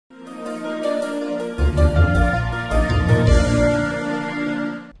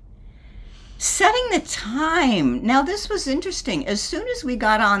the time. Now this was interesting. As soon as we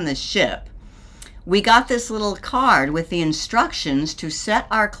got on the ship, we got this little card with the instructions to set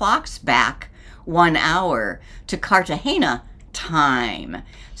our clocks back 1 hour to Cartagena time.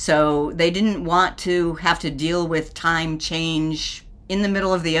 So they didn't want to have to deal with time change in the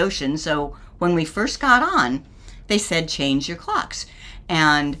middle of the ocean. So when we first got on, they said, change your clocks.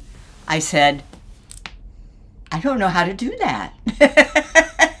 And I said, I don't know how to do that.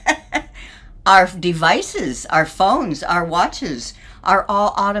 Our devices, our phones, our watches are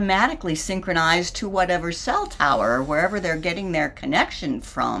all automatically synchronized to whatever cell tower or wherever they're getting their connection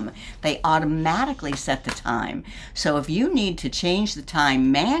from. They automatically set the time. So if you need to change the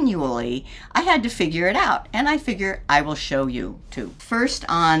time manually, I had to figure it out. And I figure I will show you too. First,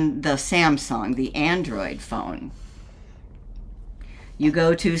 on the Samsung, the Android phone, you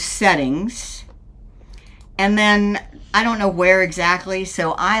go to Settings, and then I don't know where exactly,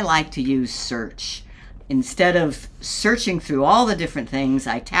 so I like to use Search. Instead of searching through all the different things,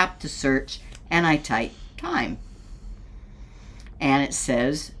 I tap to search and I type time. And it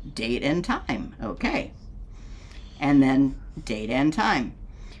says date and time. Okay. And then date and time.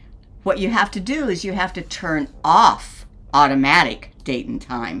 What you have to do is you have to turn off automatic date and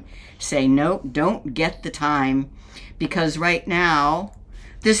time. Say, nope, don't get the time, because right now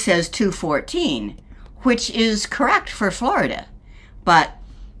this says 2:14, which is correct for Florida, but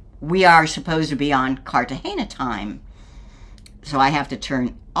we are supposed to be on Cartagena time. So I have to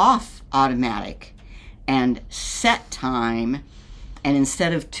turn off automatic and set time, and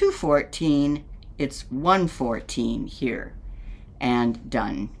instead of 2:14, it's 1:14 here, and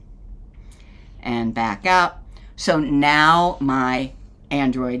done. And back out. So now my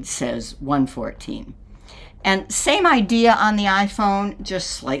Android says 1:14. And same idea on the iPhone, just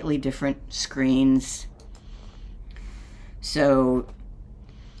slightly different screens. So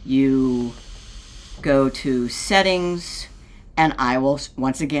you go to Settings, and I will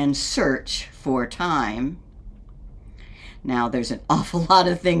once again search for time. Now there's an awful lot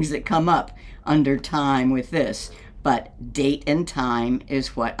of things that come up under time with this, but date and time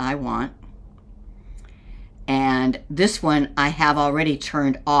is what I want. And this one I have already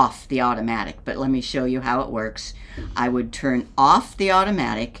turned off the automatic, but let me show you how it works. I would turn off the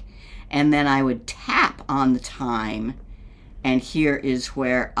automatic, and then I would tap on the time, and here is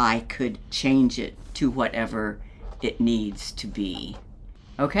where I could change it to whatever it needs to be.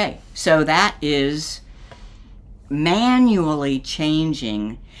 Okay, so that is manually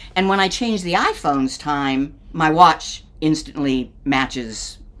changing. And when I change the iPhone's time, my watch instantly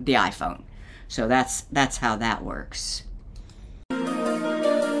matches the iPhone. So that's how that works.